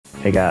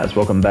Hey guys,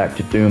 welcome back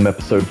to Doom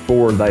Episode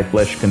 4, Thy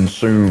Flesh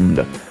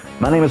Consumed.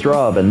 My name is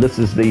Rob, and this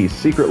is the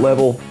secret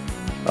level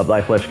of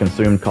Thy Flesh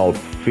Consumed called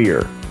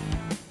Fear.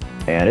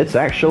 And it's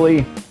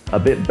actually a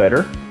bit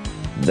better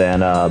than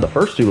the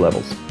first two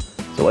levels.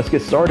 So let's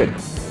get started.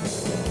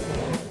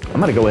 I'm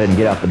going to go ahead and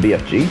get out the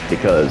BFG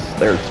because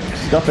there's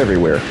stuff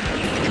everywhere.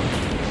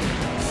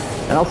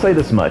 And I'll say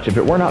this much, if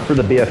it were not for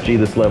the BFG,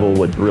 this level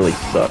would really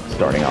suck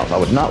starting off. I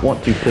would not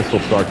want to pistol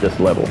start this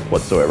level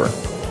whatsoever.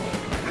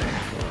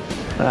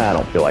 I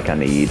don't feel like I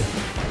need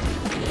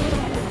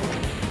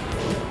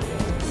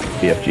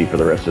BFG for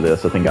the rest of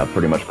this. I think I've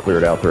pretty much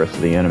cleared out the rest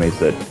of the enemies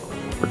that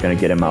are going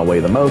to get in my way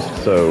the most,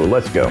 so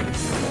let's go.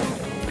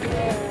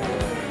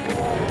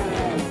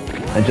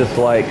 And just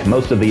like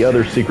most of the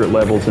other secret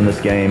levels in this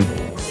game,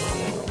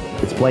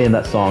 it's playing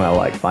that song I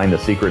like, Find the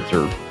Secrets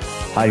or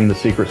Hiding the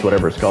Secrets,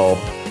 whatever it's called.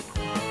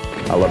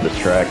 I love this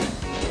track.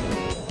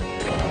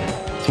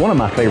 It's one of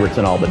my favorites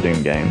in all the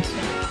Doom games.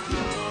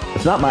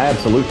 It's not my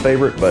absolute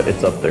favorite, but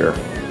it's up there.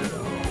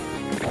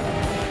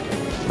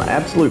 My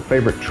absolute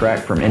favorite track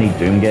from any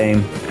Doom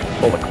game,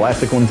 well, the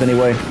classic ones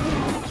anyway,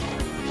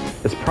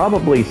 is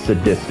probably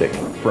Sadistic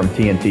from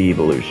TNT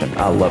Evolution.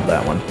 I love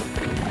that one.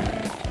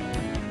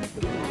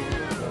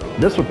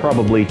 This would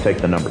probably take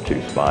the number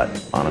 2 spot,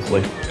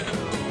 honestly.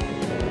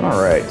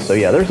 Alright, so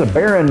yeah, there's a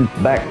Baron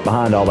back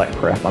behind all that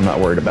crap. I'm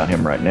not worried about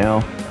him right now.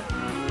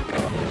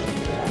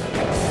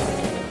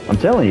 I'm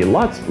telling you,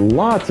 lots and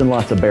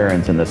lots of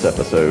Barons in this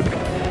episode.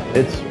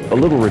 It's a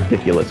little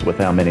ridiculous with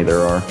how many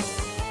there are.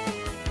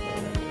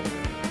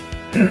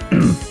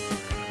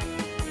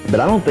 But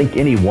I don't think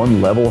any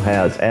one level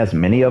has as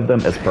many of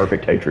them as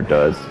Perfect Hatred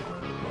does.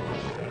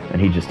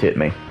 And he just hit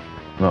me.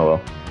 Oh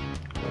well.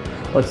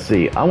 Let's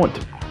see, I want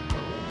to...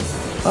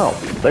 Oh,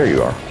 there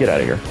you are. Get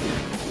out of here.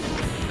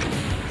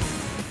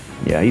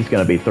 Yeah, he's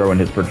going to be throwing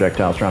his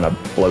projectiles trying to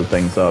blow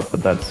things up,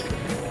 but that's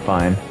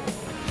fine.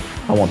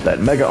 I want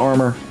that Mega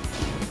Armor.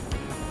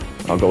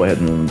 I'll go ahead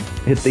and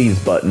hit these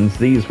buttons.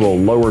 These will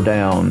lower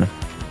down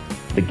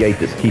the gate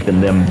that's keeping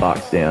them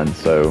boxed in,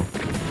 so...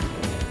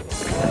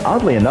 And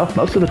oddly enough,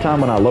 most of the time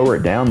when I lower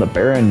it down, the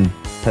Baron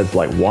has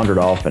like wandered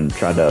off and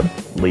tried to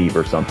leave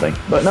or something.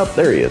 But nope,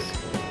 there he is.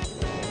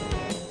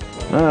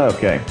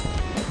 Okay.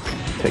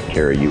 Let's take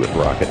care of you with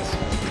rockets.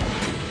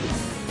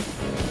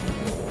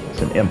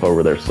 There's an imp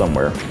over there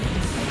somewhere.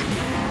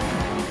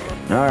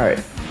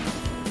 Alright.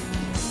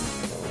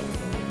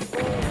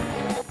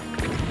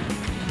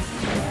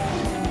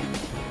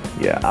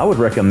 Yeah, I would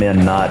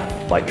recommend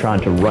not like trying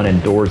to run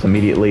indoors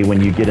immediately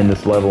when you get in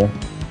this level.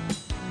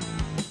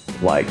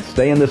 Like,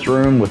 stay in this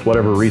room with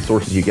whatever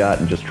resources you got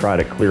and just try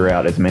to clear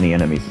out as many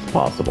enemies as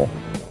possible.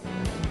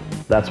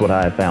 That's what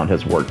I have found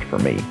has worked for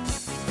me.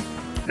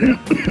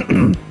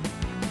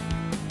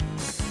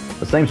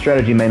 The same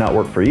strategy may not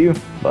work for you,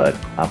 but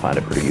I find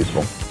it pretty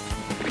useful.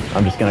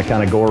 I'm just going to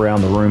kind of go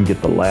around the room, get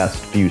the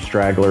last few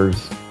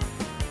stragglers.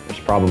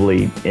 There's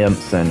probably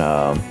imps and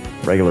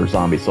regular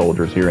zombie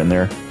soldiers here and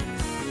there.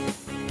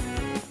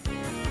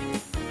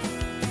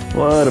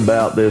 What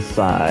about this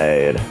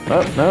side?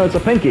 Oh, no, it's a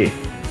Pinky.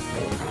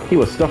 He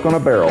was stuck on a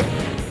barrel.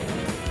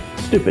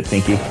 Stupid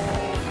Pinky.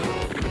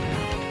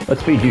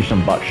 Let's feed you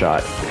some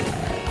buckshot.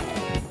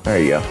 There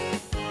you go.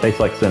 Tastes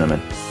like cinnamon.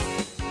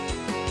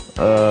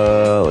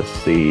 Let's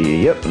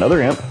see. Yep,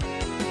 another imp.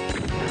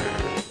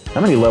 How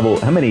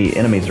many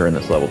enemies are in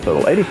this level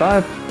total?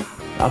 85?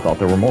 I thought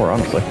there were more,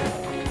 honestly.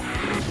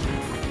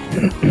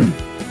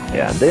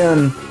 Yeah,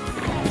 then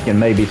you can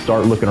maybe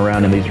start looking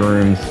around in these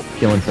rooms,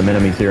 killing some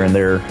enemies here and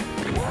there.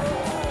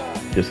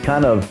 Just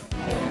kind of,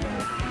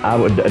 I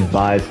would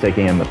advise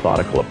taking a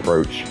methodical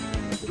approach.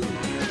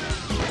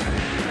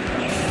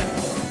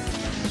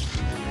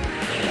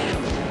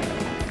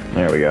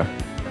 There we go.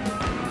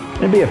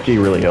 And BFG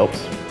really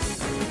helps.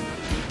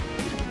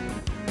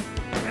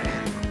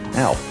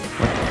 Ow.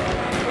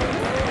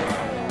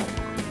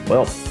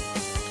 Well,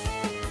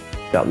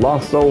 got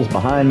lost souls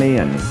behind me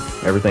and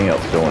everything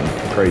else going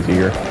crazy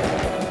here.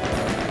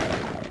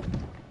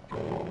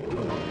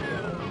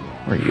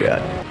 Where you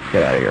at?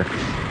 Get out of here.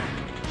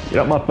 Get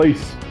out my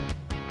face.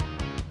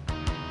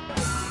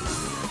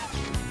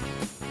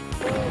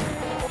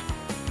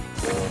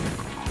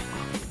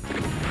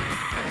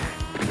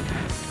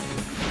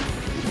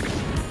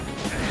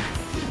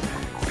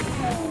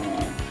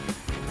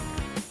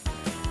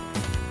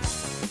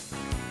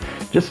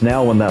 Just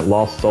now when that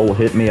lost soul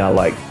hit me, I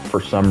like,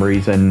 for some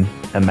reason,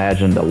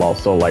 imagined a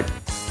lost soul like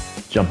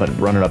jumping,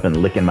 running up and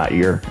licking my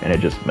ear, and it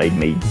just made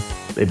me,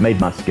 it made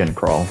my skin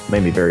crawl.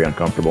 Made me very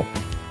uncomfortable.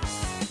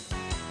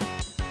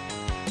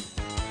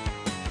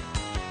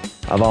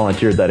 I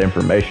volunteered that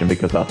information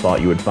because I thought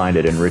you would find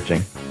it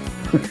enriching.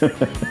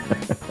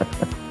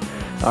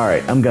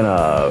 Alright, I'm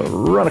gonna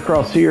run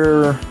across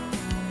here,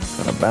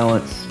 gonna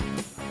balance,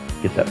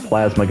 get that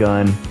plasma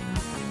gun.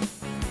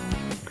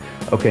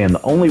 Okay, and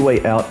the only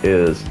way out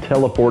is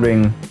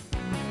teleporting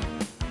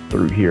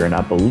through here, and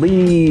I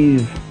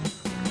believe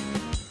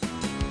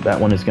that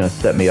one is going to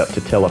set me up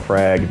to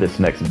telefrag this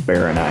next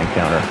Baron I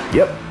encounter.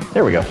 Yep,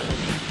 there we go.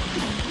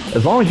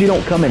 As long as you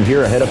don't come in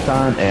here ahead of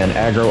time and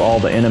aggro all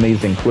the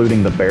enemies,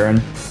 including the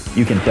Baron,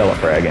 you can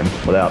telefrag him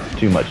without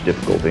too much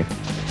difficulty.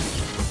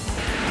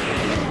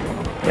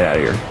 Get out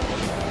of here.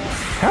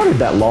 How did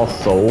that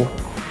lost soul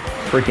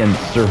freaking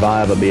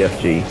survive a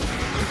BFG?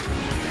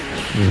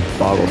 Just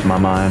boggles my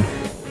mind.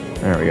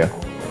 There we go.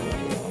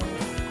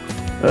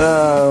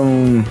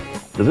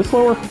 Does this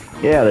lower?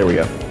 Yeah, there we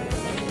go.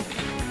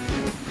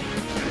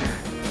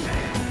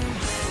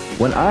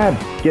 When I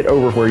get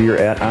over where you're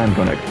at, I'm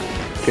gonna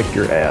kick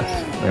your ass.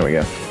 There we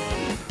go.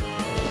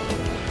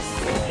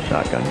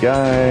 Shotgun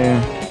guy.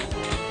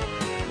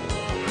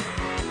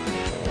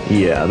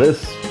 Yeah,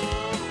 this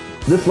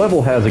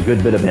level has a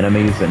good bit of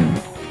enemies and,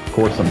 of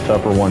course, some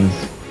tougher ones.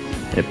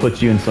 It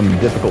puts you in some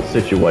difficult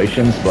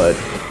situations, but,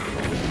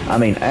 I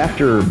mean,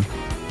 after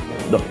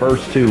the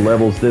first 2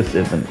 levels, this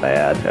isn't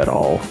bad at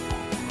all.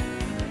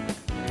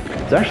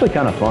 It's actually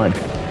kind of fun.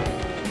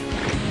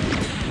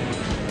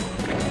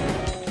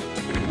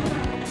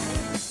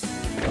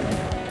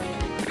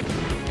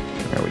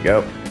 There we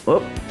go.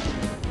 Whoop.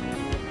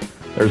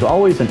 There's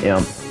always an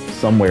imp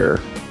somewhere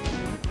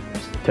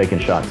taking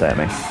shots at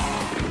me.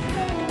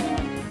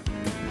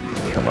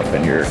 Come up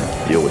in here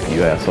and deal with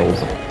you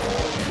assholes.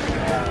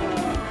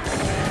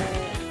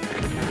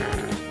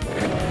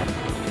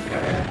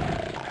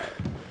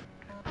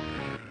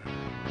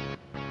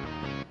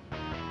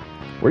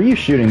 Were you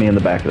shooting me in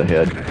the back of the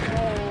head?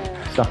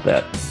 Stop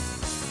that.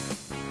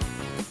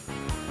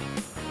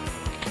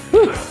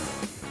 Whew.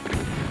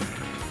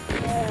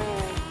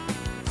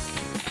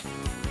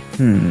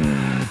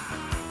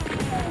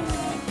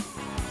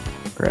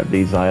 Grab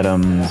these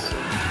items.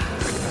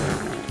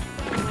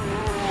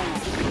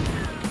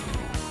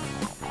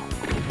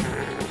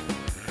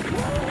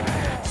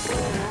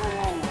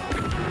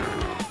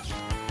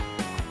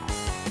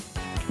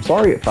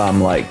 Sorry if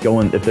I'm like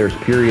if there's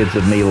periods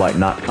of me like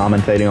not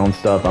commentating on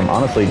stuff. I'm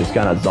honestly just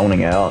kind of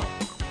zoning out.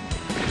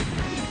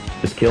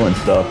 Just killing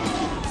stuff.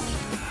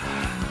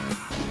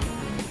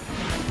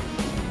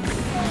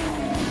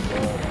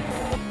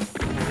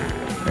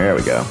 There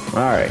we go.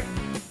 Alright.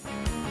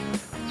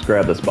 Let's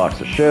grab this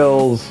box of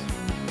shells.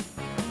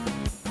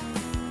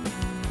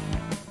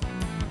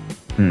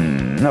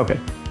 Okay.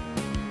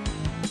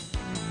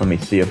 Let me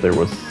see if there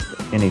was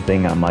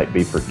anything I might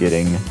be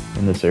forgetting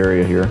in this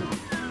area here.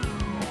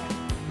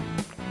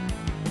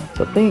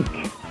 So I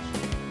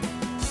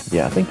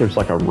think there's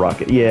like a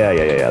rocket. Yeah,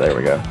 there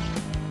we go.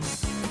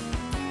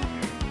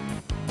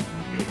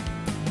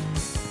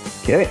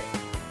 Okay.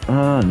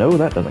 No,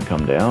 that doesn't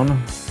come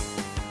down.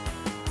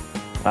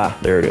 Ah,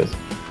 there it is.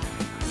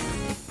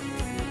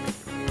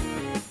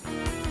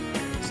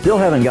 Still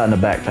haven't gotten a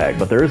backpack,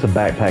 but there is a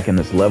backpack in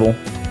this level,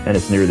 and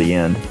it's near the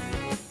end.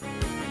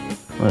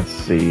 Let's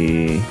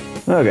see.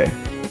 Okay.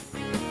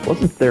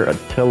 Wasn't there a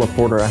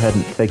teleporter I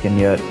hadn't taken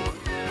yet?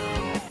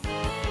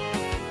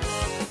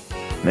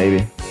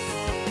 Maybe.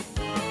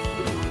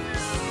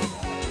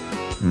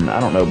 I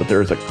don't know, but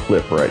there's a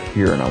clip right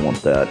here, and I want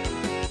that.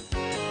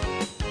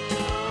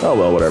 Oh,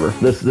 well, whatever.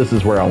 This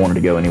is where I wanted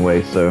to go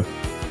anyway, so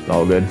it's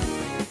all good.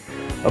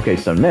 Okay,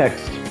 so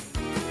next,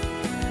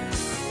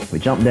 we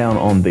jump down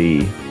on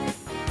the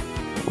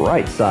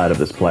right side of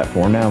this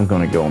platform. Now I'm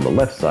going to go on the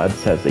left side.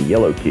 This has the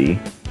yellow key.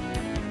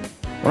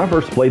 When I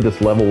first played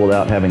this level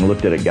without having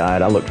looked at a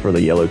guide, I looked for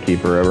the yellow key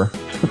forever.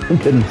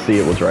 Didn't see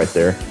it was right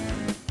there.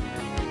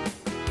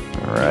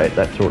 Alright,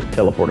 that sort of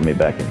teleported me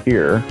back in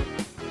here.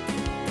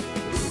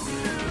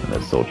 And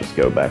this will just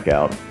go back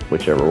out,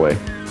 whichever way.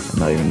 I'm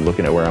not even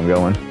looking at where I'm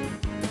going.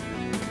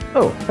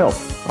 Oh,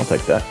 health. I'll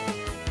take that.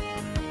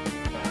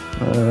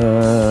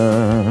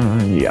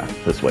 Yeah,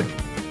 this way.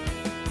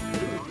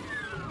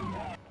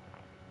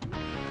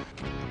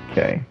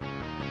 Okay.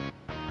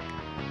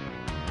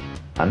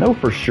 I know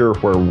for sure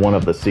where one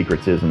of the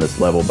secrets is in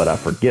this level, but I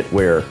forget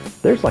where.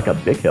 There's like a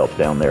big health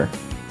down there.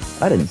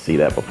 I didn't see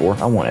that before.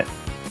 I want it.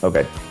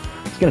 Okay.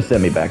 It's going to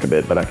send me back a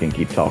bit, but I can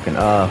keep talking.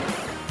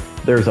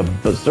 There's a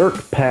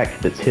berserk pack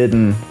that's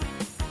hidden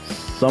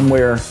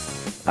somewhere.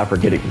 I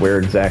forget it where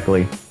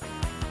exactly.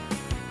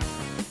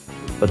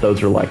 But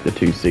those are like the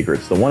 2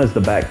 secrets. The one is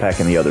the backpack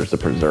and the other is the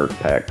berserk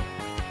pack.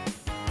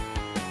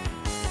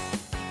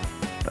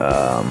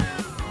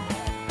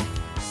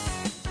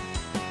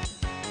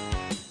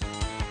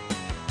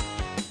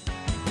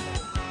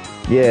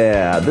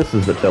 Yeah, this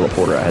is the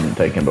teleporter I hadn't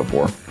taken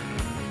before.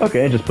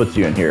 Okay, it just puts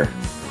you in here.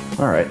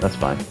 Alright, that's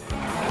fine.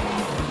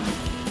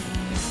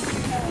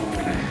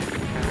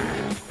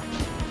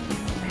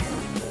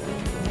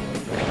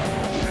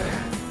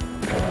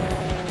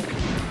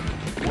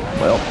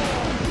 Well.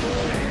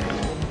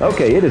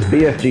 Okay, it is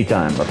BFG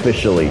time,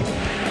 officially.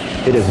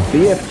 It is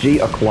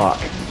BFG o'clock.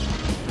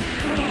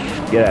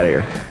 Get out of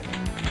here.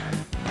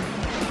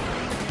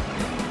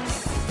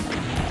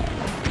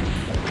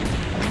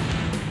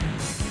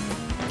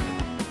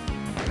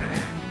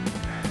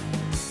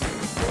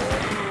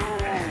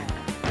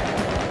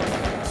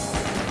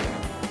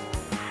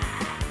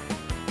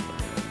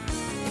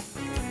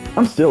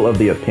 I'm still of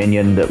the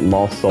opinion that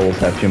lost souls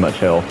have too much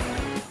health.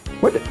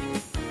 What?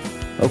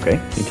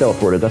 Okay, he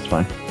teleported, that's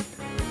fine.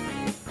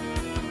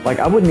 Like,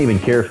 I wouldn't even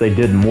care if they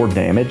did more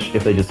damage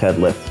if they just had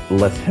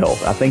less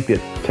health. I think it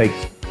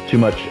takes too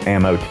much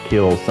ammo to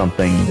kill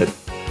something that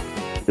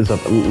is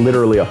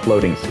literally a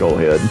floating skull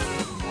head.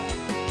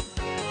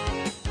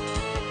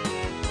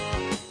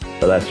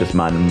 But that's just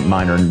my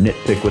minor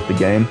nitpick with the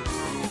game.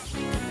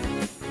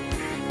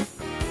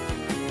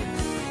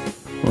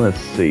 Let's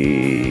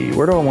see,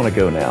 where do I want to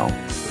go now?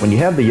 When you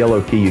have the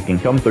yellow key, you can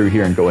come through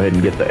here and go ahead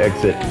and get the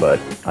exit, but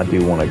I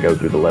do want to go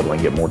through the level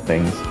and get more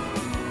things.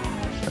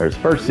 There's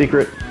first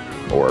secret,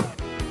 or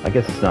I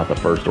guess it's not the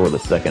first or the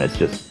second, it's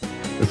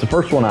the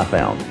first one I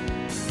found.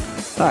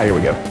 Ah, here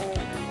we go.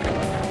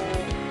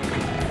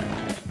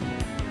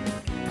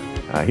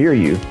 I hear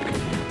you.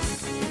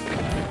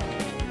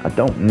 I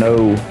don't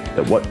know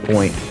at what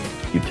point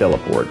you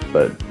teleport,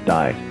 but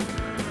die.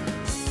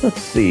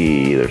 Let's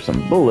see, there's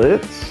some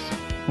bullets.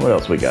 What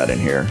else we got in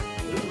here?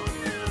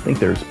 I think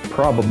there's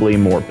probably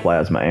more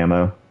plasma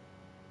ammo.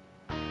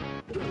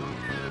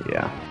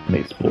 Yeah, let me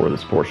explore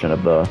this portion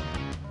of the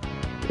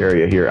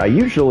area here. I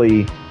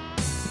usually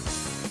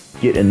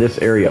get in this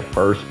area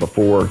first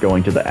before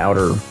going to the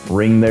outer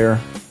ring there.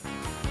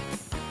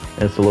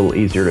 It's a little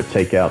easier to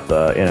take out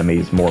the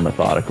enemies more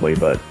methodically,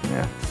 but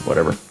yeah,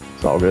 whatever.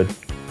 It's all good.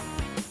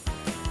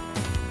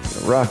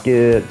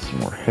 Rockets, some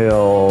more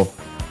health.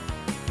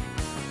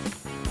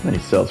 How many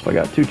cells have I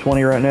got?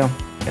 220 right now?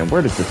 And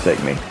where does this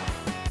take me?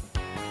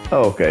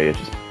 Oh, okay, it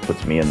just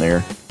puts me in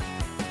there.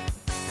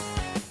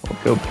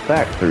 I'll go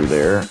back through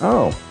there.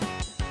 Oh.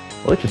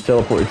 Well, it just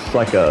teleports. It's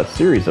like a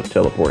series of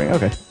teleporting.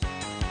 Okay.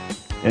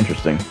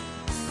 Interesting.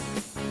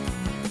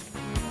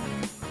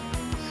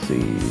 Let's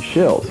see.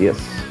 Shells. Yes.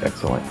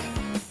 Excellent.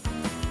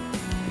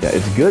 Yeah,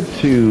 it's good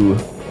to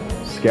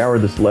scour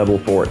this level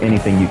for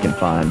anything you can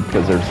find,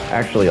 because there's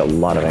actually a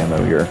lot of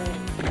ammo here,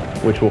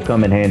 which will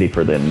come in handy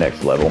for the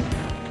next level.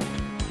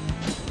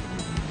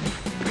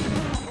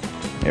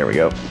 There we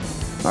go.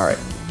 Alright.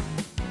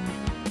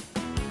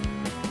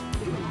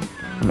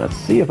 I'm gonna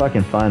see if I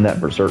can find that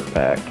berserk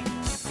pack.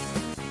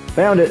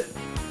 Found it!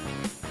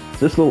 It's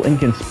this little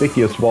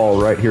inconspicuous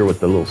wall right here with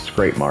the little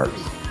scrape marks.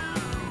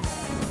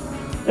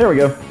 There we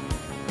go.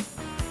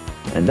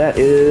 And that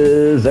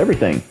is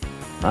everything.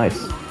 Nice.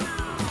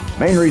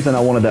 Main reason I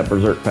wanted that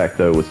berserk pack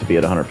though was to be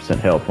at 100%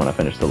 health when I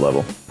finish the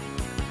level.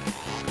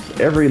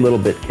 So every little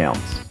bit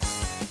counts.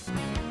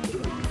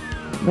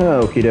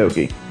 Okie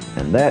dokie.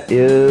 And that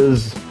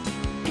is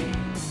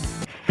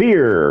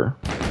Fear.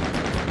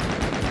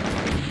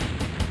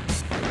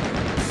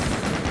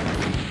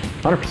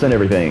 100%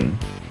 everything.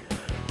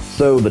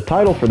 So the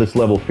title for this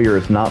level, Fear,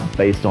 is not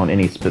based on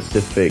any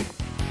specific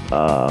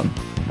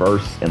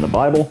verse in the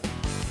Bible.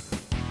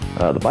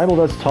 The Bible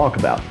does talk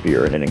about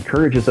fear, and it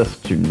encourages us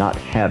to not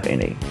have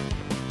any,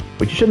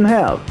 which you shouldn't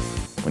have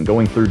when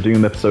going through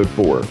Doom Episode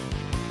 4.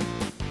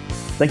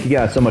 Thank you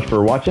guys so much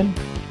for watching,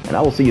 and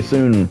I will see you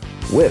soon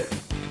with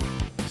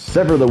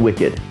Sever the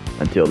Wicked.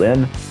 Until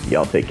then,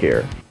 y'all take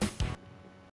care.